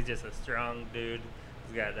mean, he's just a strong dude.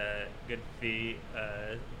 He's got good feet.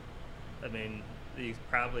 I mean, he's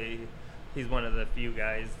one of the few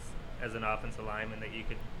guys as an offensive lineman that you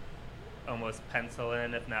could almost pencil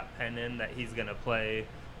in, if not pen in, that he's going to play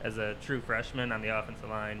as a true freshman on the offensive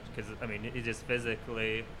line, because, I mean, he just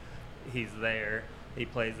physically, he's there. He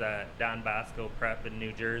plays Don Bosco Prep in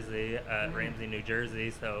New Jersey, Ramsey, New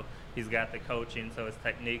Jersey, so he's got the coaching, so his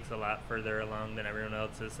technique's a lot further along than everyone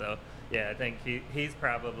else's. So, yeah, I think he's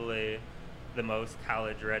probably the most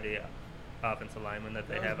college-ready offensive lineman that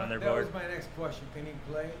they have on their board. That was my next question. Can he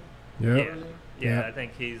play? Yeah, I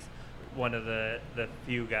think he's one of the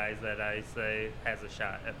few guys that I say has a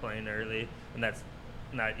shot at playing early, and that's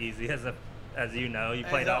not easy as you know. You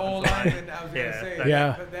played offensive line. I was gonna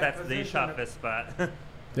say, that's the toughest spot.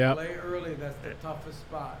 Play early. That's the toughest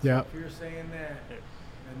spot. So if you're saying that,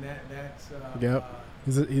 and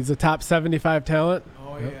that's he's a top 75 talent.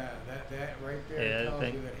 Oh yeah, That right there Yeah, I tells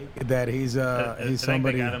think- you that he's I think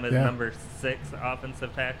somebody. they got him as Yeah. number 6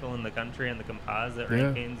 offensive tackle in the country in the composite Yeah.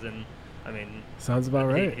 rankings, and I mean, Sounds about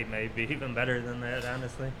right. he may be even better than that,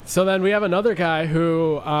 honestly. So then we have another guy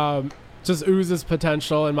who just oozes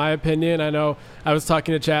potential, in my opinion. I know I was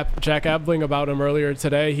talking to Jack Ebling about him earlier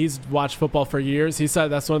today. He's watched football for years. He said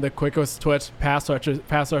that's one of the quickest twitch pass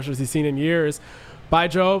rushers he's seen in years. By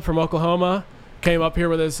Job from Oklahoma came up here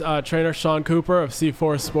with his trainer Sean Cooper of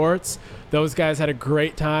C4 Sports. Those guys had a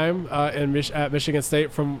great time at Michigan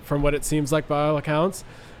State from what it seems like by all accounts.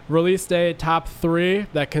 Released a top 3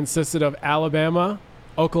 that consisted of Alabama,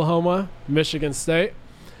 Oklahoma, Michigan State.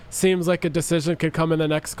 Seems like a decision could come in the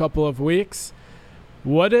next couple of weeks.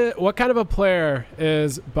 What kind of a player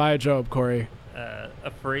is By Job, Corey?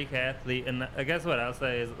 A freak athlete, and I guess what I'll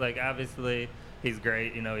say is, like, obviously he's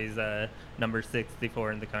great. You know, he's number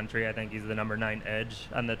 64 in the country. I think he's the number 9 edge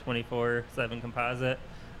on the 24/7 composite.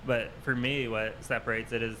 But for me, what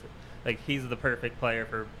separates it is, like, he's the perfect player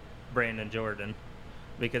for Brandon Jordan,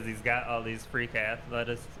 because he's got all these freak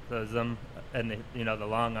athleticism and the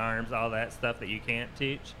long arms, all that stuff that you can't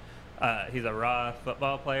teach. He's a raw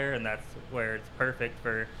football player, and that's where it's perfect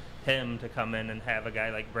for him to come in and have a guy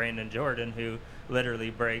like Brandon Jordan, who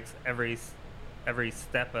literally breaks every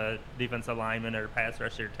step a defensive lineman or pass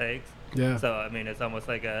rusher takes. Yeah. So I mean, it's almost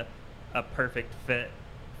like a perfect fit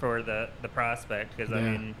for the prospect, because I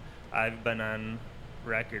Yeah. mean, I've been on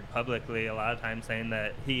record publicly a lot of times saying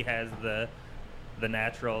that he has the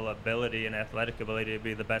natural ability and athletic ability to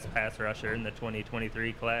be the best pass rusher in the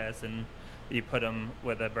 2023 class, and you put him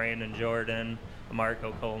with a Brandon Jordan, a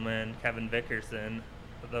Marco Coleman, Kevin Vickerson.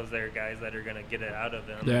 Those are guys that are going to get it out of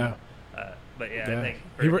him. Yeah. But Yeah. I think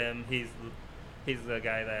for him, he's the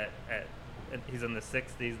guy that he's in the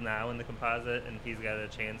 60s now in the composite, and he's got a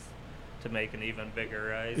chance to make an even bigger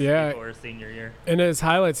rise before his senior year. In his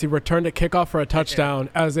highlights, he returned a kickoff for a touchdown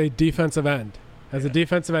as a defensive end. As a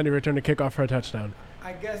defensive end, he returned a kickoff for a touchdown.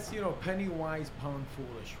 I guess, penny wise, pound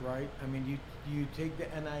foolish, right? I mean, you take the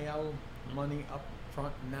NIL money up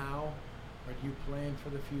front now, or do you plan for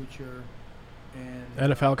the future?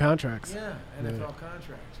 And NFL contracts. Yeah, NFL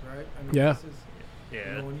contracts, right? I mean, Yeah. this is,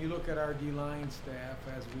 Yeah. when you look at our D-line staff,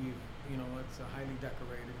 as we've, it's a highly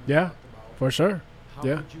decorated. Yeah, talked about, for sure. How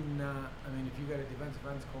Yeah. could you not? I mean, if you got a defensive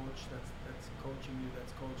ends coach that's coaching you,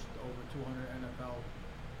 that's coached over 200 NFL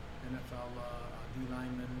D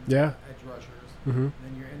linemen, Yeah. edge rushers, Mm-hmm.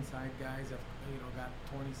 then your inside guys have got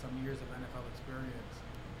 20 some years of NFL experience.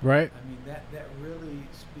 Right. I mean, that really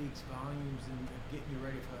speaks volumes in getting you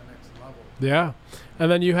ready for the next level. Yeah.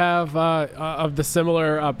 And then you have of the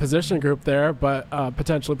similar position group there, but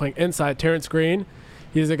potentially playing inside, Terrence Green.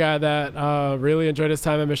 He's a guy that really enjoyed his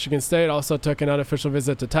time at Michigan State, also took an unofficial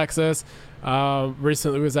visit to Texas.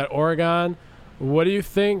 Recently was at Oregon. What do you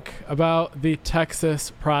think about the Texas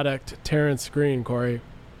product, Terrence Green, Corey?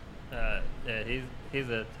 Yeah, he's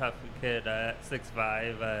a tough kid.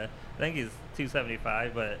 6'5". I think he's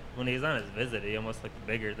 275, but when he was on his visit, he almost looked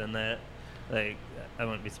bigger than that. Like, I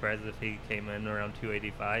wouldn't be surprised if he came in around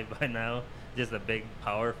 285 by now. Just a big,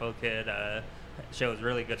 powerful kid. Shows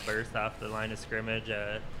really good burst off the line of scrimmage.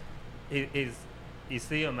 You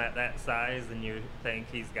see him at that size, and you think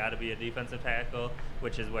he's got to be a defensive tackle,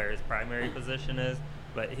 which is where his primary position is.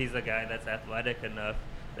 But he's a guy that's athletic enough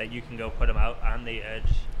that you can go put him out on the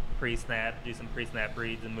edge, pre-snap, do some pre-snap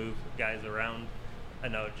reads, and move guys around. I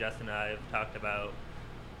know Justin and I have talked about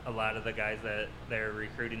a lot of the guys that they're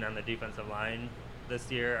recruiting on the defensive line this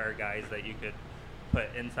year are guys that you could put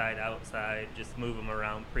inside, outside, just move them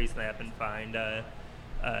around, pre-snap, and find the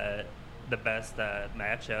best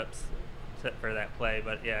matchups for that play.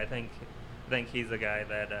 But yeah, I think he's a guy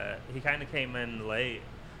that he kind of came in late.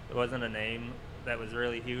 It wasn't a name that was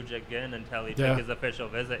really huge again until he took his official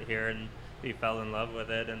visit here, and he fell in love with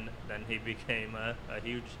it, and then he became a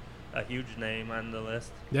huge name on the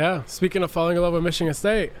list. Yeah. Speaking of falling in love with Michigan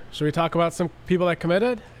State, should we talk about some people that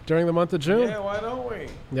committed during the month of June? Yeah, why don't we?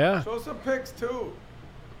 Yeah. Show some picks too.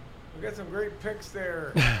 We got some great picks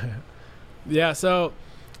there. Yeah. So,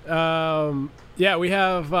 we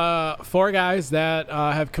have 4 guys that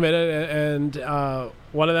have committed, and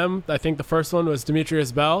one of them, I think the first one was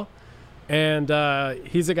Demetrius Bell. And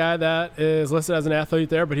he's a guy that is listed as an athlete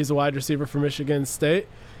there, but he's a wide receiver for Michigan State.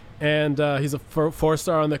 And he's a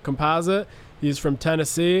 4-star on the composite. He's from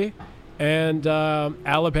Tennessee. And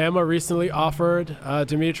Alabama recently offered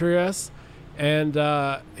Demetrius. And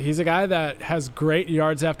he's a guy that has great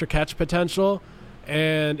yards after catch potential.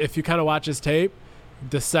 And if you kind of watch his tape,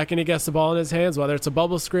 The second he gets the ball in his hands, whether it's a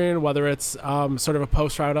bubble screen, whether it's sort of a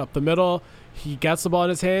post route up the middle, he gets the ball in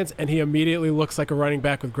his hands and he immediately looks like a running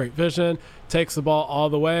back with great vision, takes the ball all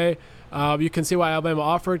the way. You can see why Alabama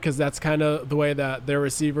offered, because that's kind of the way that their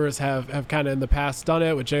receivers have kind of in the past done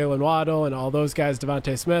it with Jalen Waddle and all those guys,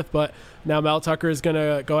 Devontae Smith. But now Mel Tucker is going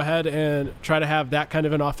to go ahead and try to have that kind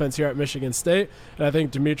of an offense here at Michigan State. And I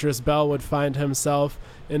think Demetrius Bell would find himself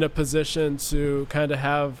in a position to kind of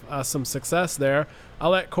have some success there. I'll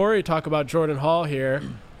let Corey talk about Jordan Hall here.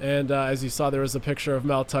 And as you saw, there was a picture of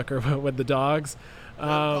Mel Tucker with the dogs.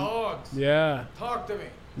 Dogs. Yeah. Talk to me.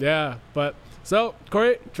 Yeah, but so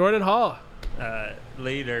Corey, Jordan Hall,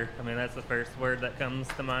 leader. I mean, that's the first word that comes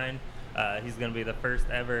to mind. He's going to be the first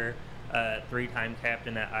ever 3-time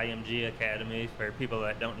captain at IMG Academy. For people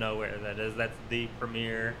that don't know where that is, that's the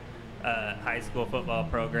premier high school football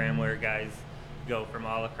program where guys go from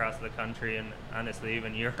all across the country and honestly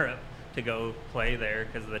even Europe to go play there,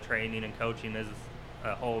 because the training and coaching is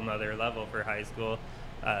a whole nother level for high school.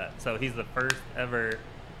 So he's the first ever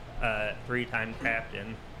 3-time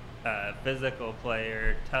captain. Physical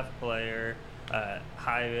player, tough player,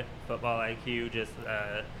 high football IQ, just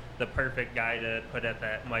the perfect guy to put at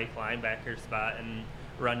that Mike linebacker spot and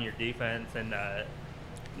run your defense. And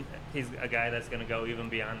he's a guy that's going to go even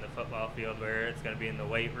beyond the football field, where it's going to be in the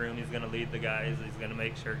weight room. He's going to lead the guys. He's going to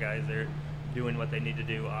make sure guys are doing what they need to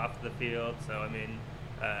do off the field. So, I mean,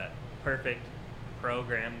 perfect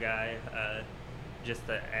program guy, just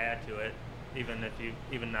to add to it. Even if you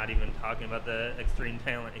not even talking about the extreme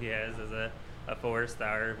talent he has as a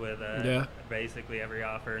 4-star with basically every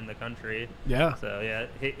offer in the country. Yeah. So yeah,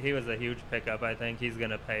 he was a huge pickup. I think he's going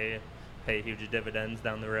to pay huge dividends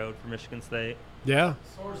down the road for Michigan State. Yeah.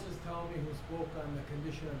 Sources tell me who spoke on the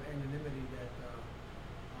condition of anonymity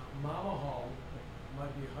that Mama Hall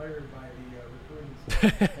might be hired by the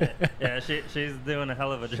recruiting staff. Yeah, she's doing a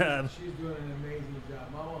hell of a job. She's doing an amazing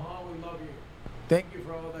job. Mama Hall, we love you. Thank you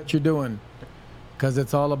for all that you're doing, because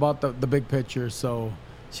it's all about the big picture. So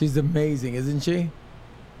she's amazing, isn't she?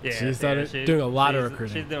 Yeah, she's doing a lot of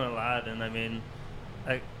recruiting. She's doing a lot, and I mean,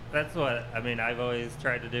 that's what I've always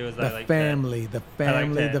tried to do. Is the family.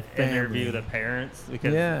 Interview the parents,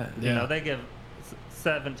 because you know they give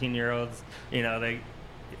 17-year-olds. You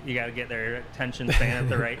got to get their attention span at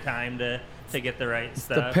the right time to get the right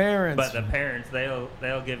stuff. The parents, but the parents,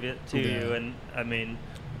 they'll give it to you, and I mean.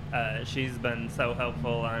 She's been so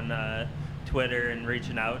helpful on Twitter and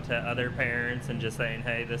reaching out to other parents and just saying,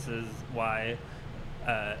 hey, this is why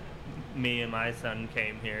me and my son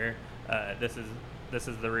came here. This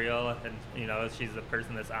is the real, and she's the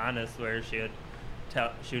person that's honest, where she would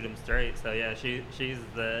shoot him straight. So yeah, she's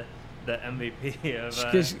the MVP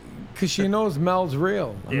of because she knows Mel's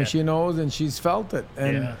real. I mean, she knows, and she's felt it.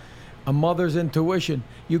 And a mother's intuition,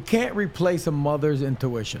 you can't replace a mother's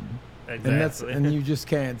intuition. Exactly. And you just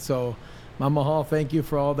can't. So, Mama Hall, thank you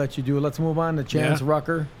for all that you do. Let's move on to Chance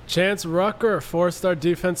Rucker. Chance Rucker, 4-star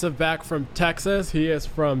defensive back from Texas. He is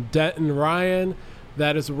from Denton Ryan.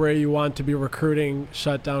 That is where you want to be recruiting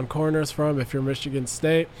shutdown corners from if you're Michigan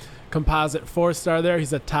State. Composite 4-star there.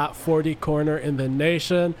 He's a top 40 corner in the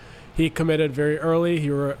nation. He committed very early. He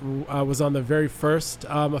was on the very first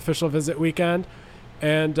official visit weekend.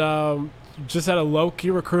 And just had a low-key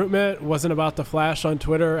recruitment, wasn't about to flash on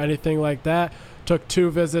Twitter or anything like that. Took 2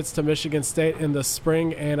 visits to Michigan State in the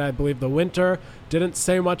spring and I believe the winter. Didn't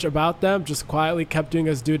say much about them, just quietly kept doing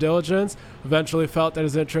his due diligence. Eventually felt that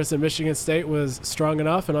his interest in Michigan State was strong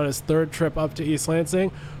enough, and on his 3rd trip up to East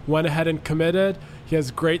Lansing, went ahead and committed. He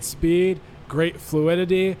has great speed, great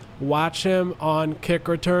fluidity. Watch him on kick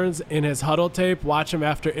returns in his huddle tape. Watch him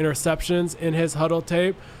after interceptions in his huddle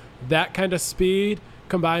tape. That kind of speed,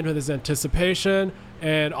 combined with his anticipation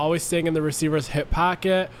and always staying in the receiver's hip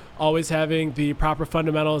pocket, always having the proper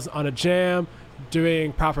fundamentals on a jam,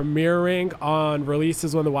 doing proper mirroring on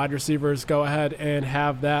releases when the wide receivers go ahead and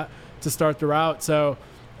have that to start the route. So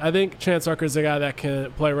I think Chance Rucker is a guy that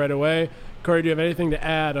can play right away. Corey, do you have anything to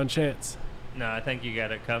add on Chance? No, I think you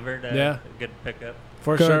got it covered. Good pickup.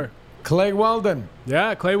 For sure. Clay Weldon.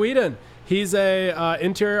 Yeah, Clay Whedon. He's a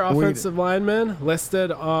interior offensive lineman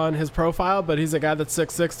listed on his profile, but he's a guy that's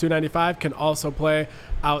 6'6", 295, can also play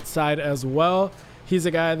outside as well. He's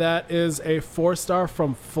a guy that is a 4-star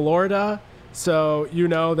from Florida, so you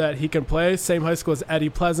know that he can play. Same high school as Eddie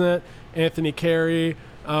Pleasant, Anthony Carey,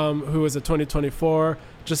 who is a 2024.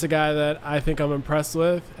 Just a guy that I think I'm impressed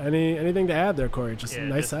with. Anything to add there, Corey? Just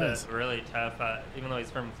nice size. Really tough. Even though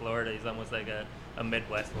he's from Florida, he's almost like a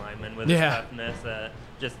Midwest lineman with his toughness.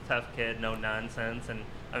 Just a tough kid, no nonsense. And,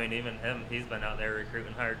 I mean, even him, he's been out there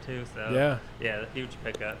recruiting hard too. So, yeah, huge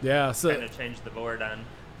pickup. Yeah. So kind of changed the board on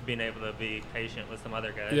being able to be patient with some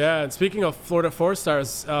other guys. Yeah, and speaking of Florida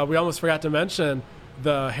 4-stars, we almost forgot to mention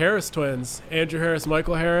the Harris twins, Andrew Harris,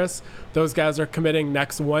 Michael Harris. Those guys are committing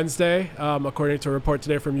next Wednesday, according to a report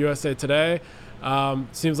today from USA Today.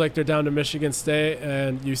 Seems like they're down to Michigan State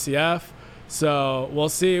and UCF. So we'll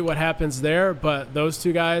see what happens there. But those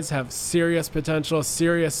two guys have serious potential,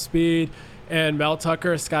 serious speed. And Mel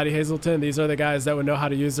Tucker, Scotty Hazelton, these are the guys that would know how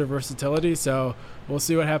to use their versatility. So we'll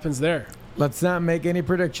see what happens there. Let's not make any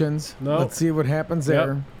predictions. No. Let's see what happens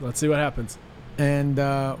there. Yep. Let's see what happens. And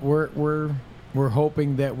we're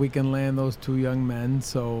hoping that we can land those two young men.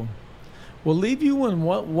 So we'll leave you on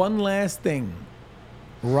one last thing.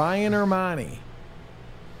 Ryan Armani.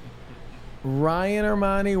 Ryan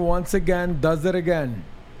Armani once again does it again.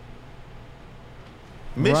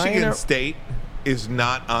 Michigan State is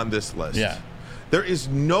not on this list. Yeah. There is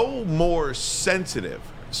no more sensitive,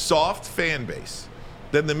 soft fan base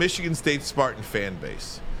than the Michigan State Spartan fan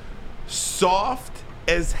base. Soft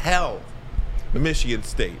as hell, the Michigan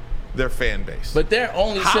State, their fan base. But they're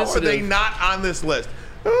only How sensitive. are they not on this list?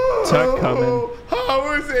 Tuck coming.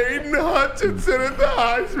 How is Aiden Hutchinson at the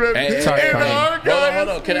Heisman? Hey, Tuck and coming. our guy Hold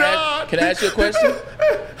on. is Can not? I ask you a question?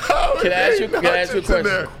 How is Can I ask you- Aiden can I ask you a Hutchinson question?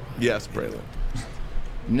 there? Yes, Braylon.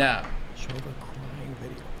 Now, Show the crying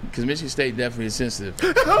video. because Michigan State definitely is sensitive.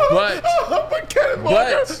 But Kenneth but-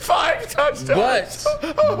 Walker, 5 touchdowns.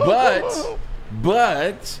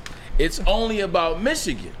 But it's only about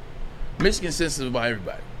Michigan. Michigan's sensitive about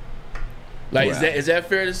everybody. Like, Well. is that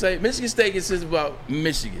fair to say? Michigan State is sensitive about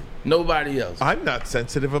Michigan. Nobody else. I'm not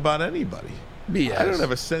sensitive about anybody. BS. I don't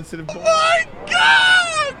have a sensitive bone. My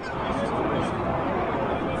God!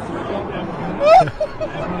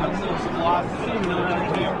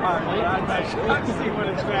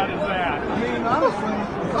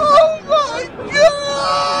 Oh my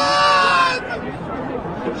God!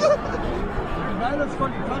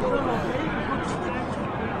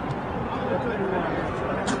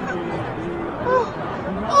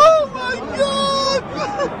 Oh my God!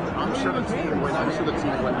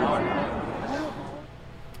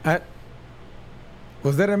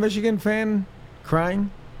 Was that a Michigan fan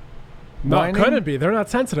crying? No, it Whining? couldn't be. They're not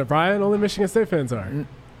sensitive, Brian. Only Michigan State fans are.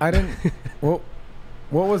 I didn't. What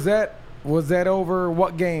was that? Was that over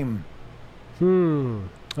what game? I don't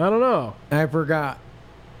know. I forgot.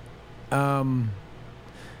 The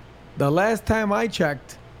last time I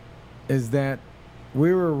checked is that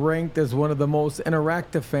we were ranked as one of the most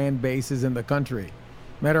interactive fan bases in the country.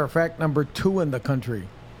 Matter of fact, number 2 in the country.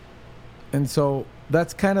 And so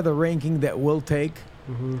that's kind of the ranking that we'll take.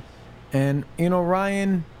 Mm-hmm. And,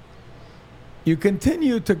 Ryan, you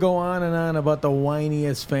continue to go on and on about the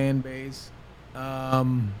whiniest fan base. But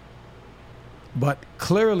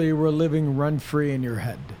clearly we're living rent-free in your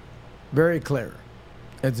head. Very clear.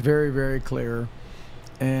 It's very, very clear.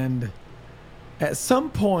 And at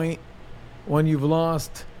some point, when you've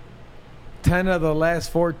lost 10 of the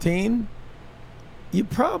last 14, you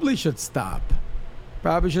probably should stop.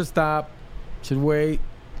 Should wait.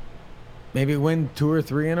 Maybe win 2 or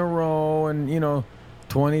 3 in a row and,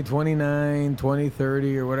 2029,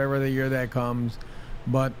 2030, or whatever the year that comes.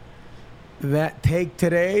 But that take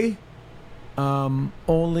today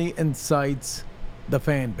only incites the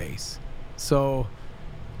fan base. So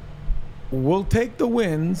we'll take the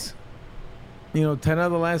wins, 10 out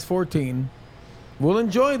of the last 14. We'll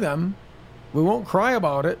enjoy them. We won't cry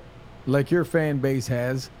about it like your fan base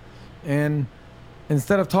has. And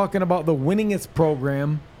instead of talking about the winningest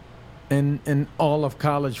program in all of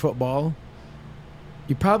college football,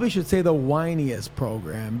 you probably should say the whiniest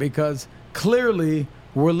program, because clearly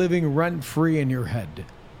we're living rent-free in your head.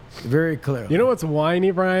 Very clearly. You know what's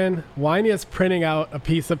whiny, Brian? Whiny is printing out a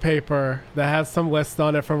piece of paper that has some list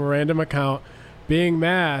on it from a random account, being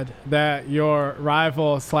mad that your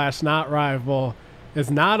rival / not rival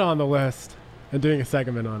is not on the list, and doing a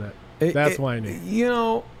segment on it. That's whiny.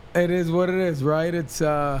 It is what it is, right? It's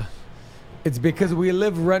because we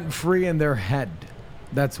live rent-free in their head.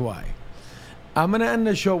 That's why. I'm going to end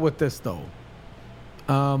the show with this, though.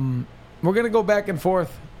 We're going to go back and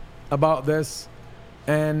forth about this.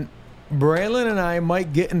 And Braylon and I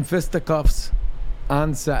might get in fisticuffs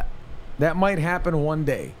on set. That might happen one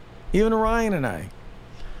day. Even Ryan and I.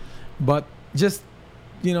 But just,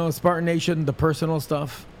 Spartan Nation, the personal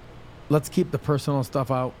stuff. Let's keep the personal stuff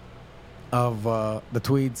out of the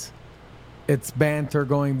tweets. It's banter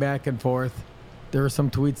going back and forth. There were some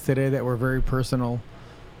tweets today that were very personal.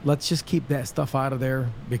 Let's just keep that stuff out of there,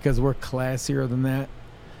 because we're classier than that.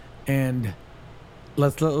 And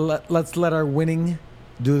let's let our winning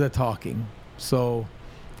do the talking. So,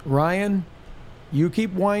 Ryan, you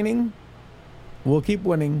keep whining. We'll keep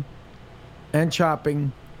winning and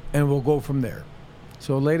chopping and we'll go from there.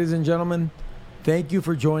 So, ladies and gentlemen, thank you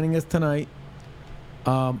for joining us tonight.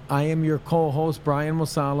 I am your co-host, Brian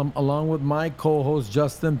Musalam, along with my co-host,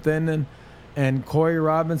 Justin Thinnan and Corey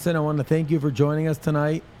Robinson. I want to thank you for joining us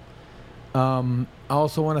tonight. I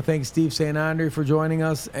also want to thank Steve St. Andre for joining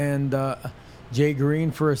us and Jay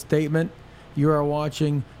Green for a statement. You are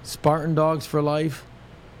watching Spartan Dogs for Life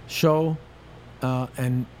show.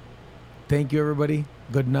 And thank you, everybody.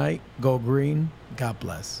 Good night. Go green. God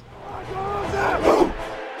bless.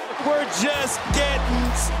 We're just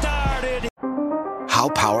getting started. How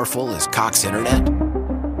powerful is Cox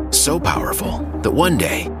Internet? So powerful that one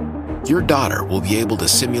day, your daughter will be able to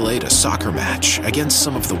simulate a soccer match against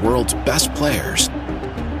some of the world's best players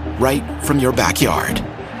right from your backyard.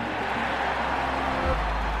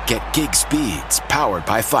 Get gig speeds powered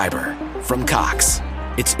by fiber from Cox.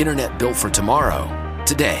 It's internet built for tomorrow,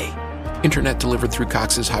 today. Internet delivered through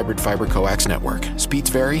Cox's hybrid fiber coax network. Speeds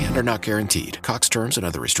vary and are not guaranteed. Cox terms and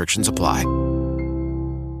other restrictions apply.